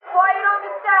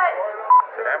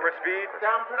Camera speed.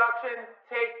 Sound production,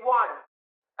 take one.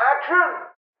 Action!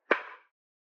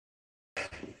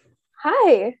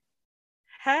 Hi.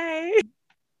 Hey.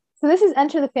 So this is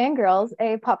Enter the Fangirls,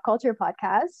 a pop culture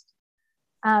podcast.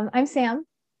 I'm Sam.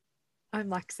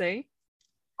 I'm Lexie.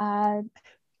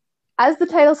 As the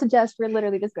title suggests, we're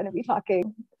literally just going to be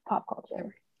talking pop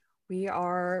culture. We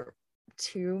are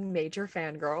two major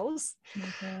fangirls.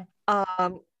 Okay.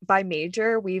 By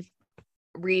major, we've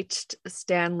reached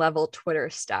Stan level Twitter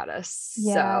status.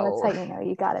 Yeah, so that's how you know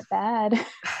you got it bad.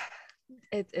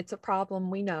 it's a problem.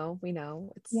 We know.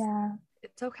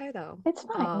 It's okay though. It's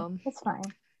fine. It's fine.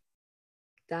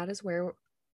 That is where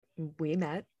we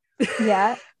met.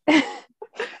 Yeah.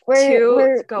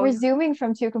 We're zooming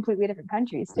from two completely different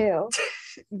countries too.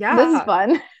 Yeah. This is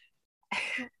fun.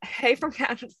 Hey, from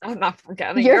Canada. I'm not from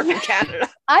Canada. You're You're from Canada.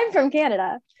 I'm from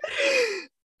Canada.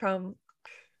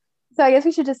 So I guess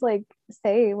we should just like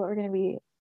say what we're going to be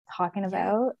talking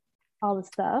about, all the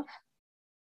stuff.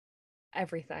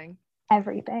 Everything.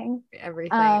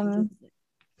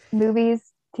 Movies,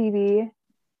 TV,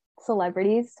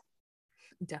 celebrities.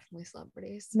 Definitely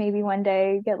celebrities. Maybe one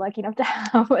day get lucky enough to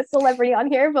have a celebrity on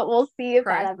here, but we'll see if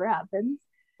that ever happens.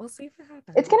 We'll see if it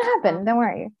happens. It's going to happen. Don't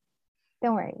worry.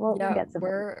 We'll get some.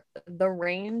 The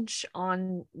range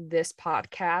on this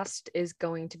podcast is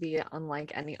going to be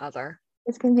unlike any other.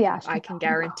 It's going to be astronomical. I can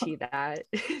guarantee that.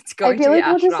 It's going to be I feel like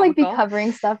we'll just like be astronomical.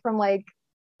 covering stuff from like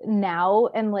now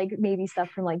and like maybe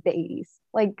stuff from like the 80s.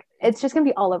 Like it's just going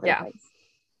to be all over the place.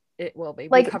 It will be.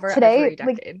 Like we cover today, every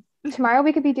decade. Like, tomorrow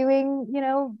we could be doing,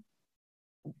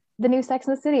 the new Sex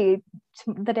and the City.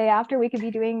 The day after we could be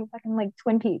doing fucking like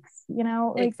Twin Peaks,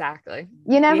 like, exactly.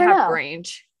 You never know.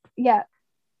 Range. Yeah.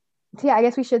 So yeah, I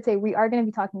guess we should say we are going to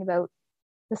be talking about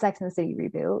the Sex and the City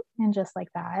reboot and just like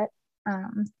that.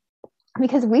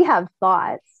 Because we have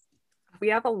thoughts. We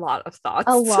have a lot of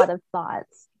thoughts.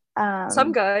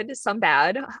 Some good, some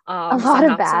bad. A lot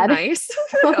of bad. So nice.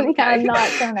 Okay. Yeah, not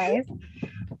so nice.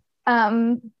 I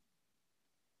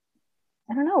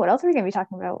don't know. What else are we going to be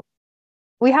talking about?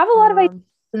 We have a lot of ideas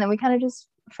and then we kind of just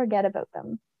forget about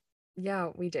them. Yeah,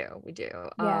 we do.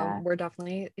 Yeah. We're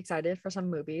definitely excited for some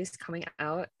movies coming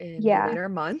out in the later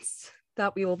months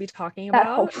that we will be talking about.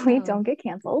 That hopefully don't get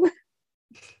canceled.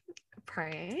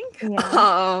 Praying.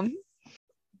 Yeah.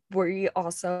 We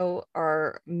also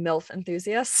are MILF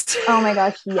enthusiasts. Oh my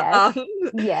gosh, yes.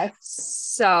 Yes.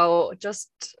 So just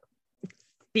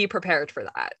be prepared for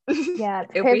that. Yeah,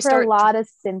 prepare for a lot of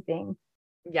simping.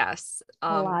 Yes.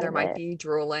 There might be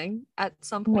drooling at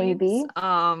some point.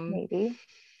 Maybe.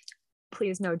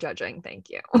 Please, no judging. Thank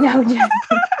you. No judging.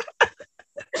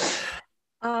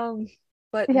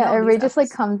 But yeah, no, everybody just like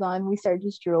comes on, we start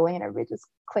just drooling and everybody just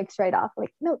clicks right off.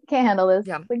 Like, no, can't handle this.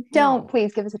 Yeah. Like, don't,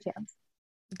 please give us a chance.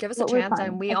 Give us a chance,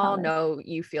 and we all know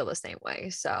you feel the same way.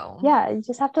 So yeah, you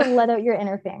just have to let out your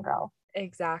inner fangirl.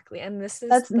 Exactly. And this is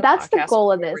that's the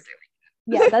goal of this.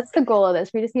 Yeah, that's the goal of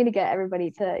this. We just need to get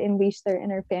everybody to unleash their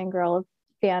inner fangirl,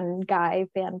 fan guy,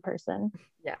 fan person.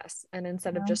 Yes. And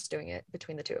instead of just doing it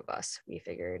between the two of us, we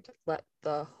figured let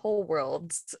the whole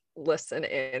world listen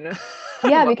in.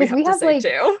 Yeah, because we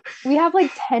have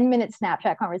like 10-minute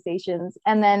Snapchat conversations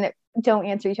and then don't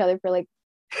answer each other for like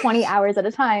 20 hours at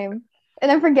a time and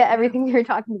then forget everything we were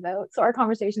talking about. So our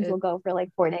conversations will go for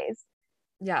like 4 days.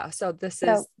 Yeah, so this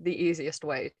is the easiest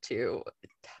way to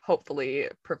hopefully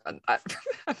prevent that from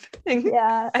happening.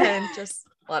 Yeah. And just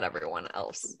let everyone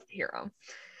else hear them.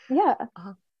 Yeah.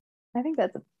 I think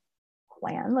that's a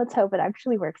plan. Let's hope it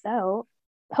actually works out.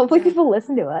 Hopefully people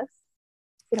listen to us.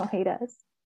 They don't hate us.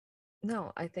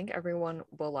 No, I think everyone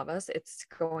will love us. It's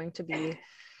going to be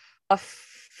a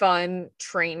fun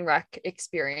train wreck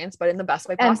experience, but in the best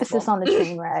way possible. Emphasis on the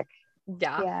train wreck.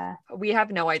 Yeah. We have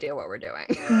no idea what we're doing.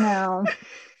 No.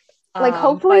 Like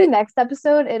hopefully next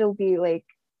episode it'll be like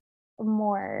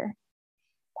more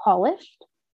polished.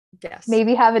 Yes.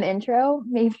 Maybe have an intro.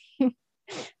 Maybe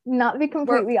not be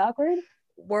completely awkward.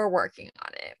 We're working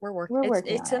on it. We're working.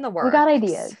 It's in the works. We got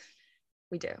ideas.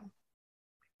 We do.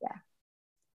 Yeah.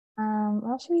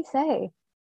 What else should we say?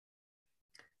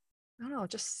 I don't know.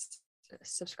 Just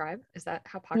subscribe. Is that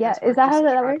how podcasts work? Is that how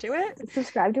that works? To it?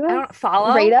 Subscribe to us.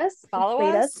 Follow. Rate us. Follow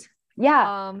rate us.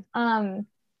 Yeah. The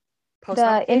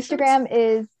Instagram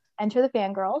is Enter the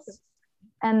Fangirls,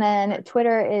 and then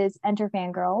Twitter is Enter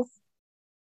Fangirls,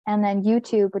 and then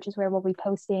YouTube, which is where we'll be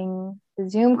posting the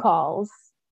Zoom calls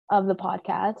of the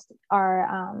podcast,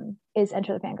 is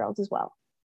Enter the Fangirls as well.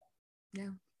 Yeah.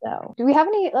 So, do we have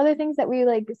any other things that we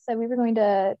like said we were going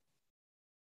to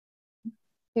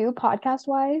do podcast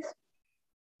wise?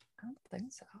 I don't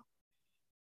think so.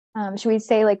 Should we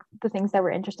say like the things that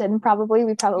we're interested in? Probably.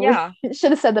 We probably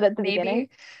should have said that at the beginning.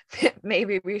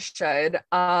 Maybe we should.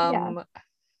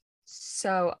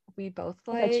 So we both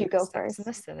like you go Sex first. in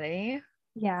the City.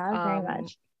 Yeah, very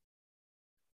much.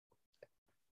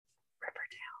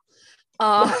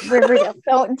 Riverdale. Riverdale.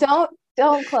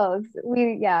 Don't close.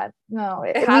 We has we know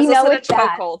it's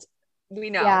bad. chokehold. We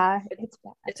know. Yeah, it's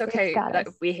bad. It's okay that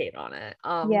we hate on it.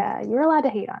 Yeah, you're allowed to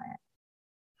hate on it,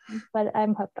 but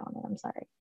I'm hooked on it. I'm sorry.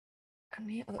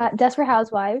 Desperate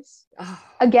Housewives.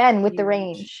 Again with the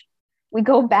range. We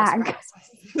go back.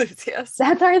 Yes.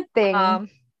 That's our thing.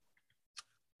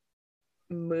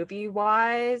 Movie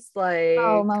wise, like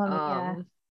Mamma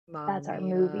Mia. That's our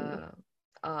movie.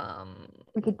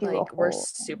 We could do we're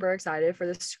super excited for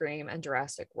the Scream and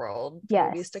Jurassic World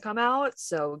movies to come out,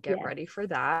 so get ready for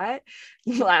that.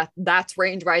 That's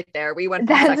range right there. We went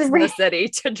from Sex in the City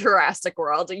to Jurassic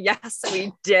World. Yes,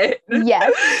 we did.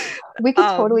 Yes, we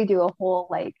could totally do a whole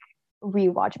like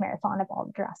rewatch marathon of all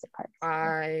the Jurassic Parks.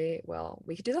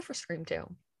 We could do that for Scream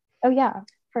too. Oh yeah,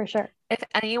 for sure. If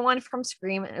anyone from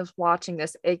Scream is watching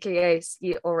this, aka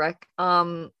Ski Ulrich,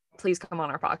 please come on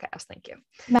our podcast. Thank you.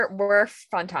 We're a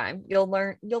fun time. You'll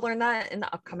learn that in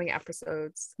the upcoming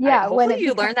episodes. Yeah, hopefully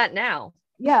you learn that now.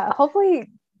 Yeah, hopefully.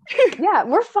 Yeah,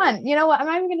 we're fun. You know what? I'm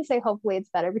not even going to say hopefully it's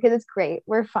better because it's great.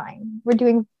 We're fine. We're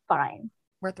doing fine.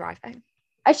 We're thriving.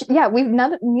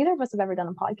 Neither of us have ever done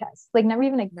a podcast. Like never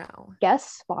even a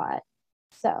guest spot.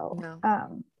 So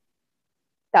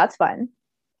that's fun.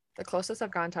 The closest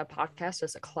I've gone to a podcast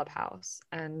is a Clubhouse,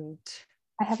 and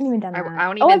I haven't even done that. I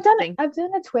don't even I've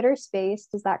done a Twitter space.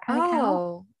 Does that kind of count?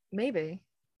 Oh, maybe.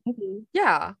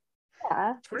 Yeah.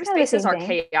 Twitter spaces are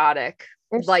chaotic.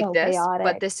 They're like so this, chaotic.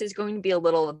 But this is going to be a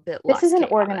little bit less. This is an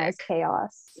chaotic. organized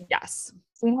chaos. Yes.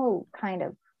 We know kind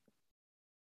of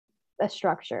a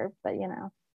structure, but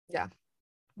Yeah.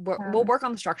 We'll work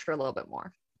on the structure a little bit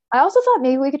more. I also thought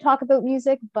maybe we could talk about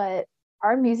music, but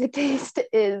our music taste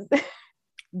is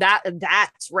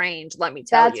that's range, let me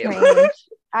tell you. Range.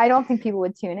 I don't think people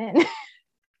would tune in.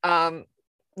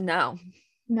 No.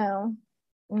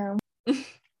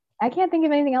 I can't think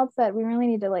of anything else that we really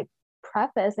need to like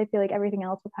preface. I feel like everything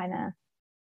else will kind of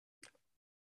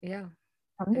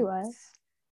come to us.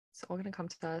 It's all gonna come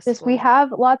to us. We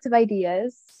have lots of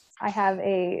ideas. I have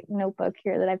a notebook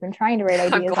here that I've been trying to write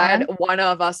ideas I'm glad on. One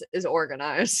of us is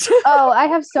organized. I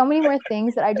have so many more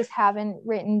things that I just haven't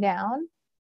written down.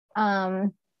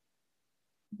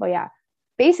 But yeah,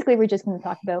 basically we're just going to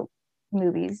talk about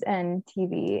movies and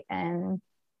TV and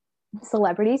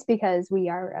celebrities because we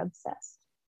are obsessed.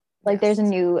 Like there's a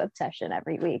new obsession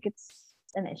every week. It's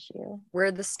an issue.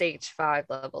 We're the stage 5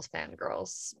 levels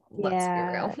fangirls. Let's be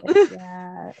real.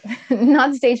 Yeah.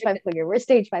 Not stage 5 figure. We're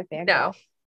stage 5 fangirls. No.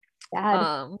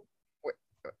 Dad.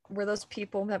 We're those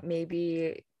people that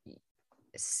maybe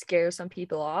scare some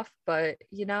people off, but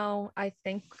I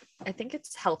think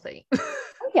it's healthy.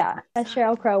 Yeah, as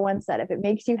Sheryl Crow once said, if it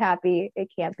makes you happy, it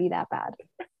can't be that bad.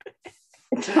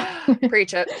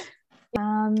 Preach it.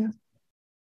 Yeah,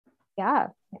 I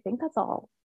think that's all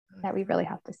that we really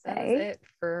have to say. That is it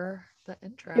for the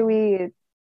intro. Do we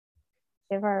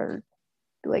give our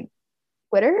Twitter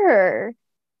or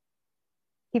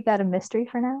keep that a mystery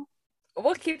for now?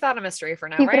 We'll keep that a mystery for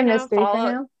now. Keep it a mystery for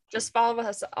now. Just follow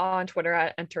us on Twitter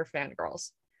at Enter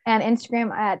Fangirls. And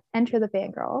Instagram at Enter The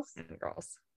Fangirls. And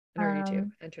our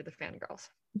YouTube, Enter The Fangirls.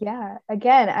 Yeah.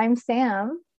 Again, I'm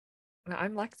Sam.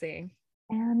 I'm Lexie.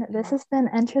 And this has been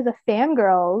Enter The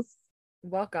Fangirls.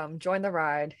 Welcome. Join the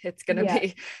ride. It's gonna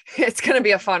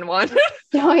be a fun one.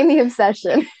 Join the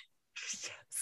obsession.